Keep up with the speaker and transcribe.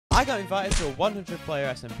I got invited to a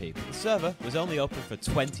 100-player SMP, but the server was only open for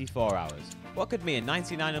 24 hours. What could me and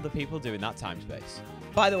 99 other people do in that time space?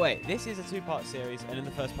 By the way, this is a two-part series, and in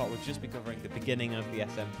the first part, we'll just be covering the beginning of the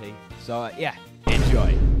SMP. So, yeah,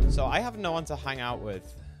 enjoy. So, I have no one to hang out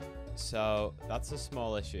with, so that's a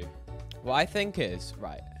small issue. What I think is,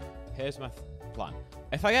 right, here's my plan.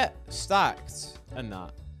 If I get stacked and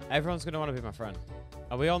that, everyone's going to want to be my friend.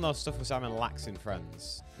 And we all know stuff with Simon lacks in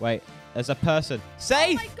friends. Wait, there's a person.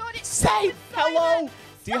 Safe! Oh my God, it's Safe! Hello!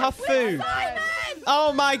 Do you have food?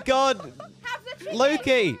 Oh my God!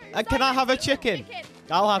 Lukey! Can I have a chicken?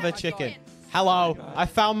 I'll have a chicken. Hello, I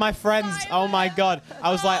found my friends. Oh my God.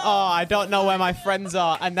 I was like, oh, I don't know where my friends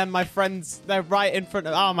are. And then my friends, they're right in front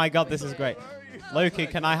of, oh my God, this is great. Lukey,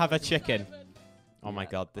 can I have a chicken? Oh my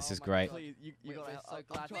God, this is great. I'm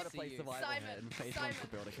trying to play survival here and Faith wants to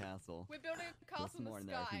build a castle. We're building a castle in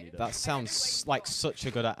the sky. That sounds like such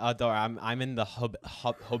a good idea. I'm in the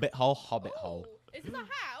hobbit hole. Is this a house?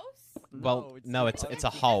 Well, no, it's a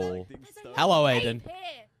hole. Hello, Aiden.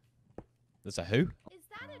 There's a who? Is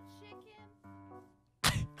that a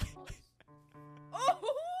chicken?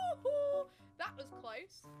 Oh, that was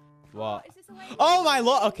close. What? Is this a lady? Oh my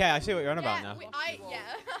Lord! Okay, I see what you're on about now. Yeah.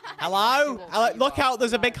 Hello? Look out!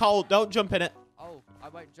 There's a big hole. Don't jump in it. Oh, I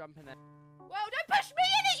won't jump in it. Well, don't push me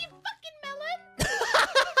in it, you fucking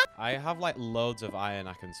melon! I have like loads of iron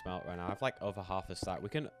I can smelt right now. I have like over half a stack. We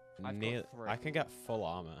can near. I can get full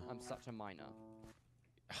armor. I'm such a miner.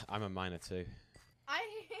 I'm a miner too.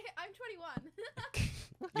 I'm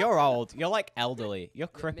 21. You're old. You're like elderly. You're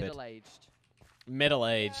crippled. Middle-aged.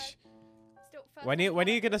 Middle-aged. Still When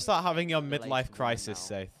are you gonna start having your midlife crisis,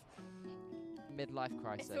 Safe? Midlife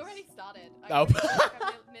crisis. It's already started. Oh.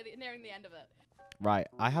 I'm nearing the end of it. Right.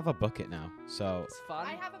 I have a bucket now, so. It's fun.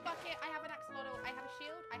 I have a bucket. I have an axolotl. I have a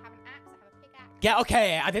shield. I have an axe. I have a pickaxe. Get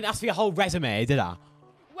okay. I didn't ask for your whole resume, did I?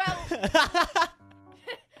 Well.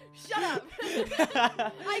 Shut up.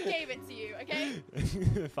 I gave it to you, okay?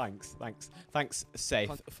 Thanks, Safe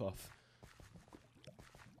Fuff.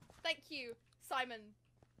 Thank you, Simon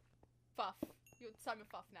Fuff. You're Simon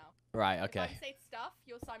Fuff now. Right, okay. If I say stuff,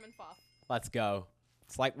 you're Simon Fuff. Let's go.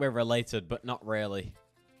 It's like we're related, but not really.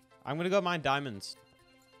 I'm gonna go mine diamonds.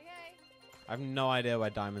 Okay. I have no idea where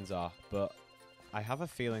diamonds are, but I have a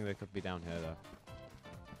feeling they could be down here,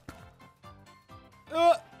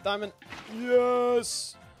 though. Diamond.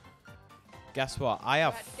 Yes! Guess what? I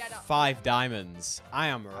have 5 diamonds. I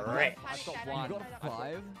am rich. I've got one. You got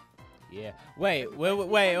 5? Yeah. Wait. Were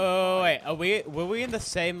we in the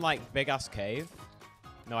same like big ass cave?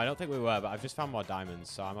 No, I don't think we were. But I've just found more diamonds,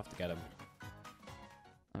 so I'm off to get them.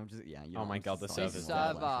 I'm just Oh my God, the server's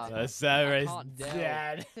dead. The server is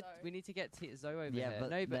dead. dead. We need to get Zoe over yeah, here. but,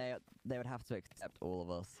 No, they would have to accept all of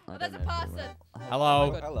us. Oh, there's a person.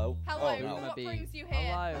 Hello. Hello. Hello. Oh, no. What brings you here?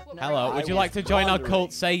 Hello. What Hello. brings Would you like to join our wondering.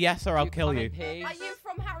 cult? Say yes, or I'll kill you. Are you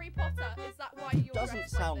from Harry Potter? Is that why you're Doesn't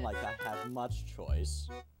dressed sound like like this? I have much choice.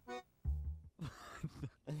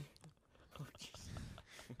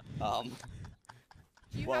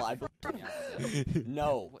 Do you Well, have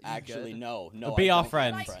no, What, you actually, good? no. Be I our don't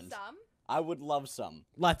friend. have like friends. some? I would love some.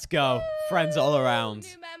 Let's go. Friends all around.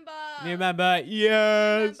 New member. New member.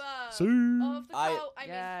 Yes. New member See? of the I- cult. I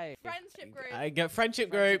Yay. mean, friendship group. I get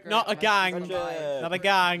friendship Friendship group, not a group, gang. Friendship. Not a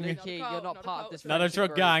gang. Lukey, Not a you're cult, not part of this. Not a friendship drug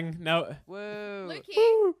group. gang. No. Woo. Lukey,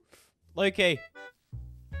 Woo. Lukey.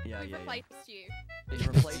 Yeah, we've yeah, replaced you. You've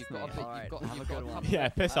Replace got a me. bit- Alright, you've got have a a good one. couple Yeah,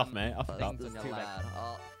 of, piss off, mate. I forgot. things That's on too your lap.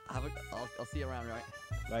 bad. I'll see you around, right?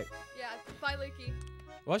 Right. Yeah, bye, Lukey.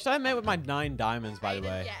 What should I make with my 9 diamonds, by the Aiden,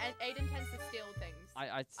 way? Yeah, and Aiden tends to steal things.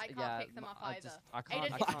 I can't yeah, pick them up I either. just, I can't.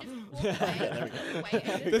 Aiden, I if can't. you just walk away,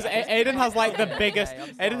 Aiden. This Aiden has like the biggest. Okay,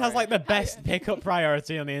 I'm Aiden has sorry. like the best pickup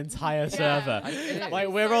priority on the entire server. Like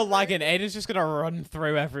we're all lagging. Aiden's just gonna run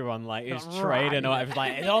through everyone like he's trading or whatever. He's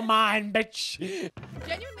like, it's all mine, bitch.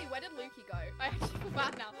 Genuinely, where did Lukey go? I actually feel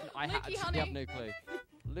bad now. I Lukey, actually honey. have no clue.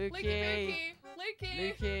 Lukey, Lukey,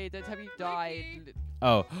 Lukey. Lukey, don't tell me you died.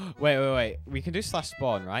 Oh, wait. We can do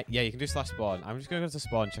 /spawn, right? Yeah, you can do /spawn. I'm just gonna go to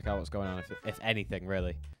spawn, check out what's going on, if anything,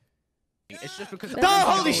 really. It's just because. No,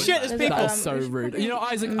 holy shit, there's people. That's so rude. You know,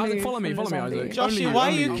 Isaac, follow me, Isaac. Joshie, why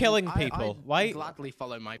are you Only- killing people? I Why? gladly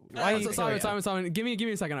follow my. Why are you killing Simon, give me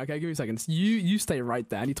a second, okay? Give me a second. You stay right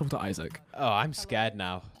there and you talk to Isaac. Oh, I'm scared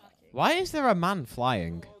now. Why is there a man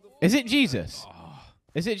flying? Is it Jesus?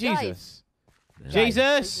 Is it Jesus?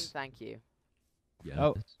 Jesus! Thank you. Yeah.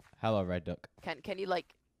 Oh, hello, Red Duck. Can you like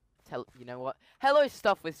tell you know what? Hello,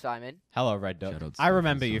 Stuff with Simon. Hello, Red Duck. Shout out I to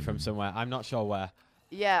remember you Simon. from somewhere. I'm not sure where.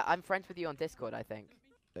 Yeah, I'm friends with you on Discord, I think.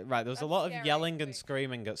 Right, there was a That's lot of scary. yelling and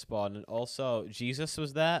screaming at spawn, and also Jesus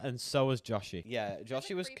was there, and so was Joshie. Yeah, There's a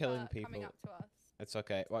Joshie was creeper killing coming people. up to us. It's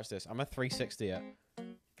okay. Watch this. I'm a 360 it.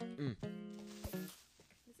 This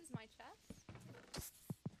is my chest.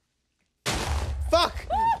 Fuck!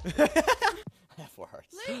 F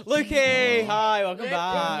words. Lukey! Hi, welcome Luke.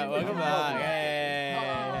 back. Welcome Oh, back. Peter,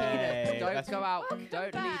 Hey. don't That's- go out. Welcome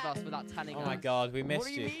Don't back. leave us without telling Oh us. my god, we What missed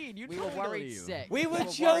do you you. mean? You We were told worried you. sick. We were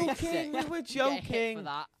worried joking. sick. We were You get hit joking. for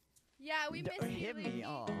that. Yeah, we Don't missed you, hit me. Lukey.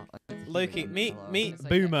 Oh, Lukey, meet Hello. meet It's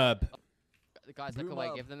okay. Boomerb. The guys, look Boom away.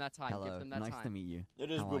 up. Give them their time. Hello. Give them their Nice time. to meet you.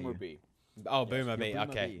 It is How are Boomer you? B. Oh, Boomer you're B. Boomer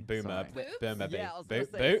Okay, B. Boomer. Sorry. Boomer B. Yeah, I was gonna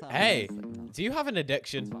say Boo. something. Hey, do you have an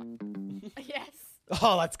addiction? Yes.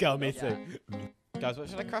 Oh, let's go. Me Yeah. too. Guys, what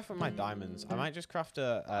should I craft with my diamonds? I might just craft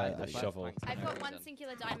a Both shovel. thanks. I've got one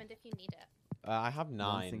singular diamond if you need it. I have One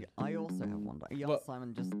 9. thing- I also have one. Yeah, Well,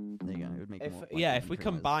 Simon, just there you go. It would make If more. yeah, if we inventory-wise.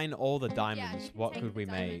 combine all the Yeah, diamonds, you can what take could the we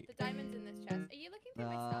diamond- make? The diamond's in this chest. Are you looking through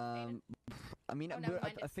my stuff, Aiden? I mean, Oh, I, never I,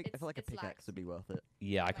 mind, I think I feel like a it's pickaxe lagged. would be worth it.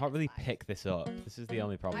 Yeah, I Mine can't is really fine. pick this up. This is the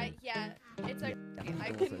only problem. Yeah, it's okay.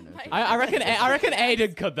 I also can. noticed. I reckon I reckon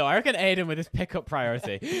Aiden could though. I reckon Aiden with his pickup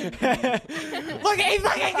priority. Look, he's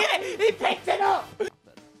fucking it. He picked it up.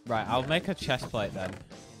 Right, I'll make a chest plate then.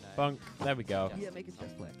 Bunk. There we go. Yeah, make a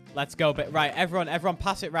chest plate. Let's go. But right, everyone,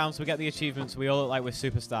 pass it round so we get the achievements. We all look like we're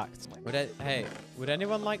super stacked. Would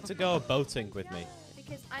anyone like to go boating with me?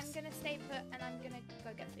 Because I'm gonna stay put and I'm gonna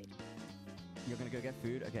go get food. You're gonna go get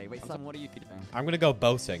food? Okay, wait, Simon, what are you doing? I'm gonna go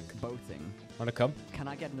boating. Boating. Wanna come? Can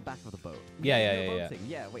I get in the back of the boat? Yeah, You yeah, can go yeah, yeah. boating.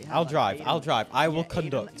 Yeah, wait, I'll drive. I'll drive. I will Aiden,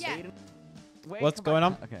 conduct. Yeah. Wait, What's come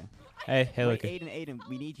going back. on? Okay. Hey, Wait, Lukey. Aiden,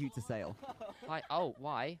 we need you to sail. Why? Oh,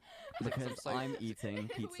 why? Because So- I'm eating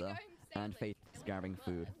We're pizza going and sailing. Faith's grabbing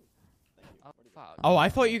food. Oh, fuck. Oh, I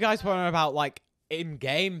thought you guys were on about like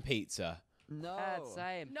in-game pizza. No.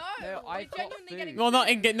 Same. No, No, we're I've got genuinely food. getting Well, not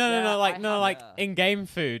food. in-game. No, Yeah, like I no, have like a- in-game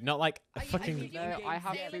food, not like Are you fucking. doing No, I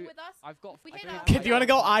have sailing food. with us? I've got. We I hit don't our- have Kid, do you want to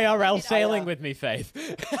go IRL Yeah. sailing with me, Faith?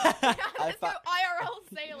 Yeah, let's go thought-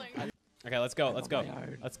 IRL sailing. Okay, let's go. Let's go.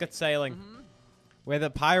 Let's get sailing. Mhm. We're the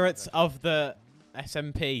pirates of the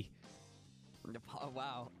SMP. Oh,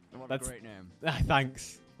 wow. What That's- a great name.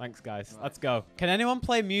 Thanks. Thanks, guys. Right. Let's go. Can anyone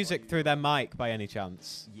play music through their mic by any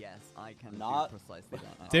chance? Yes, I can Not- do precisely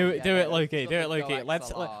that. Do yeah, it, yeah, Lukey. it's Do it, got the Lukey. Go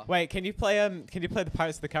Let's XLR. wait. Can you play the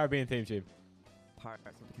Pirates of the Caribbean theme tune,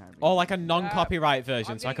 Pirates of the Caribbean. or like a non-copyright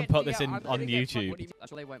version, I'm so I gonna can get- put this yeah, in I'm on gonna get fun- YouTube? what do you mean? I'm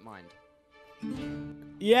sure they won't mind.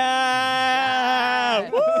 Yeah! Yeah.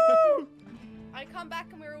 Woo! I come back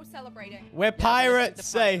and we're all celebrating. We're Yeah, pirates the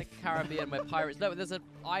safe. Caribbean, we're pirates. No, there's an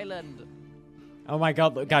island. Oh my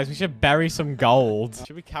god, look, guys, we should bury some gold.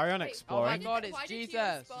 Should we carry on Wait, Oh my exploring? god, it's Why did you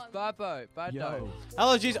Jesus. respond? It's Burbo. Birdo. Yo.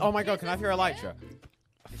 Hello, Jesus. Oh my god, can I have your Jesus is elytra?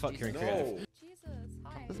 Fuck, you're in No. creative. Jesus,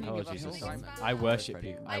 hi. Doesn't Hello, give us Jesus. a sign. I worship Freddy.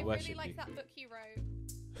 you. I I really worship like you. that book you wrote.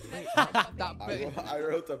 That book. I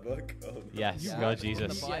wrote a book. Yes, Yeah. Lord The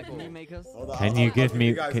Jesus. Bible. Can you make us? Hold on, Can I'll- you I'll give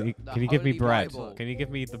me? guys- Can you The give me Holy bread? Bible. Can you give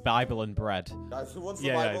me the Bible and bread? Guys, who wants the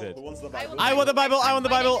Yeah, yeah, I Bible? did. Who wants the I Bible? will- I want the Bible. I want the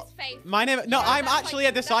My name Bible. is Faith. My name. No, Yeah, I'm that's actually a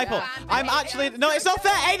like- that's disciple. fine. I'm Aiden's actually. gonna No, it's not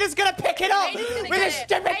get fair. it. Aiden's gonna pick it up Aiden's gonna with get his it.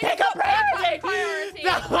 stupid Aiden's pickup got priority. priority.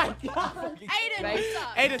 No, my God. Aiden, what's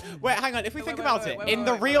up? Aiden, wait, hang on. If we Wait, think wait, about wait, it, wait, in wait,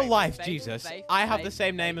 the wait, real wait, life Faith, Jesus, Faith, I have the Faith,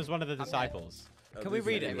 same name Faith. as one of the I'm dead. disciples. Oh, Can we this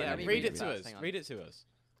read is it? really Yeah, weird. read it to Hang us. on. Read it to us.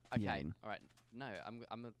 Okay. Yeah. All right. No,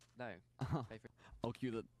 no. I'll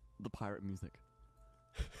cue the pirate music.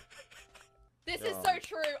 This is so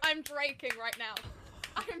true. I'm draking right now.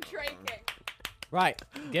 I'm draking. Right.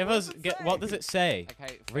 Give us. What does it say?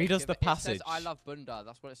 Okay. Read Faith, us the It passage. says, I love Bunda.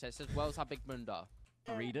 That's what it says. It says, Wales have big Bunda.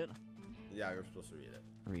 Read it. Yeah, you're supposed to read it.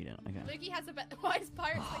 Read it. Okay. Lukey has a bet. Why is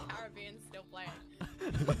Pirates of the Caribbean still playing?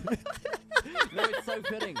 No, it's so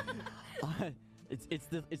fitting.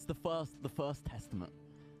 It's the first testament,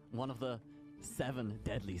 one of the 7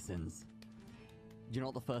 deadly sins. Do you know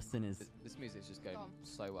what the first sin is? This music's just going Go on.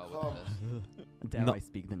 so well Oh. with this. Dare No. I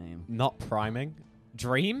speak the name? Not priming.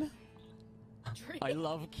 Dream. I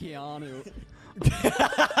love Keanu.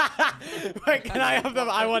 Wait, can I have them?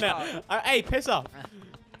 I want it. Hey, piss off.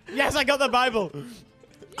 Yes, I got the Bible.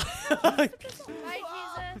 Bye, Jesus.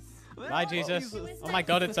 Bye, Jesus. Who is Oh that? my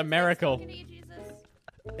God, it's a miracle. Talking to you, Jesus.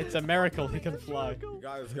 It's a miracle he can fly.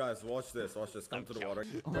 Guys, watch this. Watch this. Come to the water.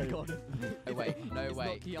 Oh my god. No way. No It's way.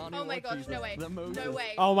 not Keanu Oh my or gosh, Jesus, no way. the Moses. No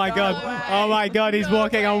way. Oh my No God. way. Oh my God, he's No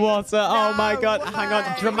walking on way. water. Oh my No God. Hang on.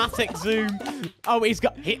 way. Dramatic zoom. Oh, he's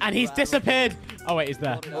disappeared. Oh wait, he's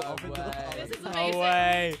there. No This way. is No amazing.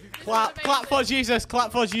 way. Clap for Jesus.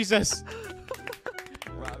 Clap for Jesus.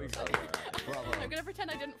 I'm gonna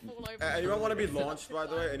pretend I didn't fall over. Anyone want to be launched, by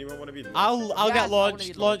the way? Anyone want to be launched? I'll Yes, get I wanna launched.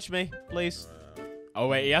 be Launch me, please. Oh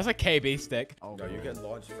wait, he has a KB stick. Oh, No, you get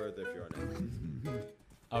launched further if you're on it.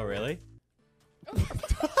 Oh really?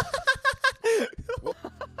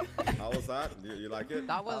 I'll was that? You like it?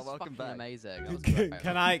 That was welcome fucking back. amazing. That was great.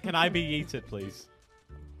 Can I be yeeted, please?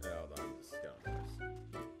 Yeah, hold on. Just get on this.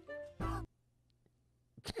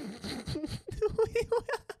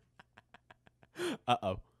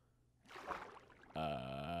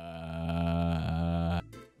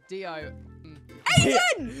 Dio.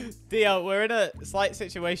 Dio, we're in a slight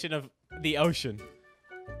situation of the ocean.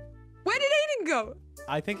 Where did Aiden go?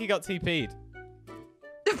 I think he got TP'd.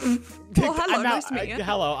 Well, hello, And now- nice to meet you.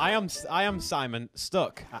 Hello, I am Simon,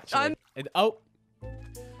 stuck actually. I'm- Oh,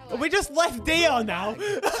 Hello. we just left Dio now.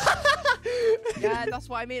 Yeah, that's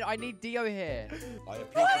what I mean. I need Dio here.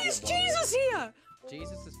 Why is Jesus here?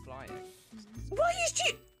 Jesus is flying. Why is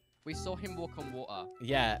Jesus? We saw him walk on water.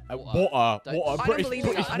 Yeah, Water. water, Don't- water, I don't British, believe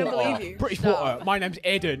you. British I don't water, believe you. British No. water. My name's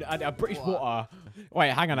Aiden, and British Water. water.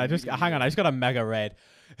 Wait, hang on, I just got a mega raid.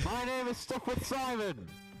 My name is Stuck with Simon.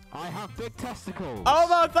 I have big testicles. Oh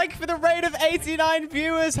man, thank you for the raid of 89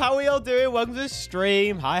 viewers. How are we all doing? Welcome to the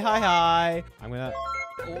stream. Hi. I'm gonna.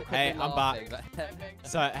 Awkwardly Hey, I'm laughing, back. but-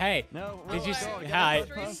 So hey, No, did you? Hello. Hi,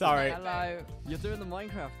 Hello. sorry. Hello. You're doing the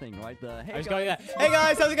Minecraft thing, right? The hey I was guys. going there. Hey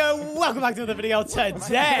guys, how's it going? Welcome back to the video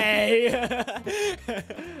today.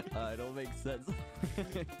 It all makes sense.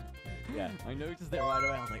 Yeah. I noticed it right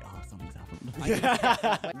away. I was like, oh, something's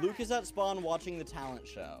happened. Luke is at spawn watching the talent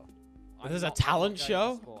show. There's a I'm talent not show?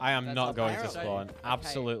 going to spawn. I am That's not going to apparently- spawn. Okay,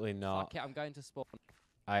 Absolutely not. Fuck it, I'm going to spawn.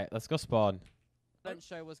 Alright, let's go spawn. Talent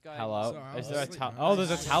show was going. Hello? Sorry, I Is was there a asleep, talent? man. Oh,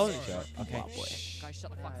 there's a talent show. Okay. Wow, boy. Guys,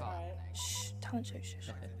 shut the fuck up. Shh, talent show.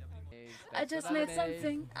 Shh. I just made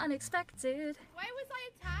something unexpected. Why was I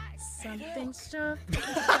attacked? Something stuff.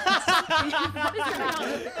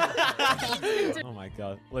 Oh my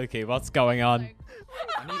god. Lukey, what's going on?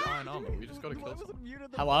 I need iron armor. We just gotta kill someone.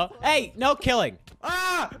 Hello? Hey, no killing.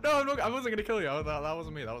 Ah! No, I'm not, I wasn't gonna kill you. That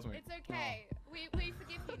wasn't me. That was me. It's okay. We forgive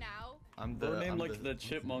you now. I'm Bro, name I'm like the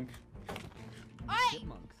chipmunk. Oi!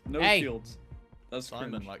 Chipmunks. No Hey. shields. That's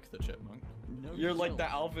Simon cringe. like the chipmunk. No You're like the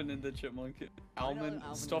shields. Alvin in the chipmunk. Alvin,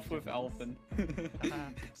 Alvin stuff and with chipmunks. Alvin.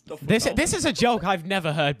 Stuff with This Alvin. is a joke I've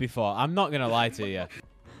never heard before. I'm not gonna lie to you.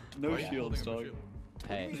 No Why are you shields, holding dog. up a shield?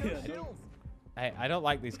 Hey, Yeah, no. hey, I don't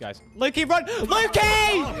like these guys. Lukey, run! Lukey!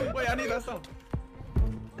 Oh, wait, I need that stuff.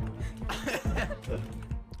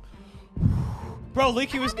 Bro,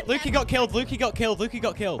 Lukey got killed. Lukey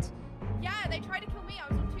got killed. Yeah, they tried to kill me. I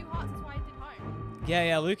was on 2 hearts. That's why I did home.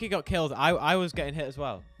 Yeah, Lukey got killed. I was getting hit as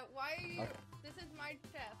well. Why are you? This is my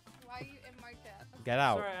chest. Why are you in my chest? Get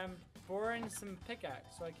out. Sorry, I'm boring some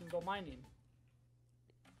pickaxe so I can go mining.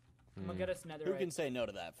 I'm gonna get us netherite. Who can say no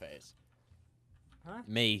to that face? Huh?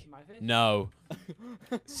 Me. My face? No.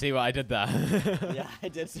 See what I did there? Yeah, I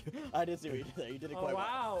did see what you did there. You did it Oh quite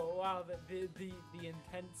well. wow, the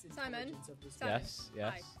intense Simon? intelligence of this. Simon.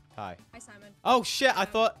 Yes. Hi. Hi, Simon. Oh shit! I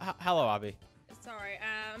thought. Hello, Abby. Sorry,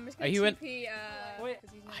 I'm just Are gonna you in- TP, Wait. 'cause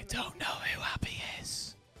he's not I in don't know who Abby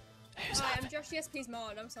is. Who's Hi, Abby? I'm Josh ESP's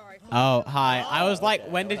mod. I'm sorry. Oh, hi. I was like, Okay.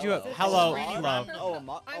 when did you? Hello. Hello. Hello.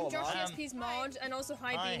 Hello. I'm Josh Mom. ESP's mod, and also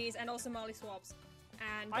Hi Beanies, and also Molly Swaps.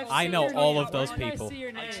 And I've I seen know your all name. of those Why did I people. see your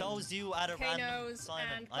I name? chose you out of Kano's random,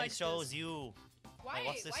 Simon. and I Fudge's. chose you. Why?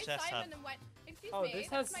 what's this Why chest Simon have? and went? Excuse Oh, me. this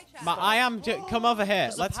That's has my chest. Ma, I am. Come over here.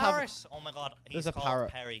 There's Let's a have. parrot. Oh my god, he's There's a called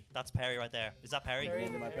parrot. Perry. That's Perry right there. Is that Perry? Perry.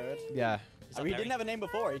 My parrot. Yeah. Is that He Perry? didn't have a name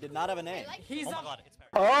before. He did not have a name. He's Oh my up. god, it's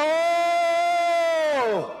Perry.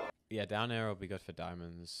 Yeah, down air will be good for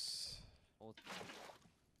diamonds.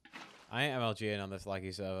 I ain't MLGing on this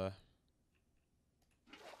laggy server.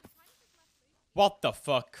 What the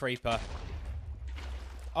fuck, creeper?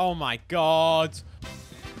 Oh my god.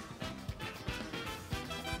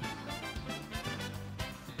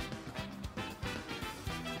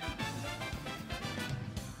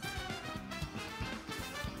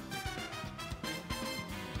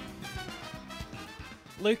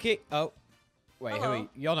 Lukey. Oh. Wait, who are you?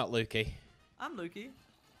 You're not Lukey. I'm Lukey.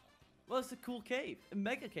 Well, it's a cool cave. A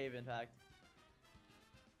mega cave, in fact.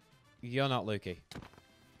 You're not Lukey.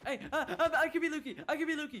 Hey, I could be Lukey. I could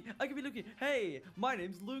be Lukey. I could be Lukey. Hey, my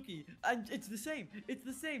name's Lukey. And it's the same. It's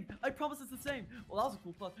the same. I promise it's the same. Well, that was a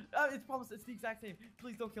cool plot. It's promised. It's the exact same.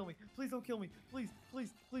 Please don't kill me. Please don't kill me. Please, please,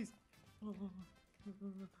 please.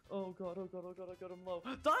 Oh god, oh god, oh god, oh god, I'm low.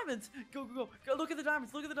 Diamonds! Go, go, go. Go, look at the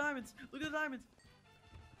diamonds. Look at the diamonds. Look at the diamonds.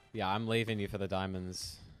 Yeah, I'm leaving you for the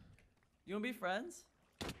diamonds. You wanna be friends?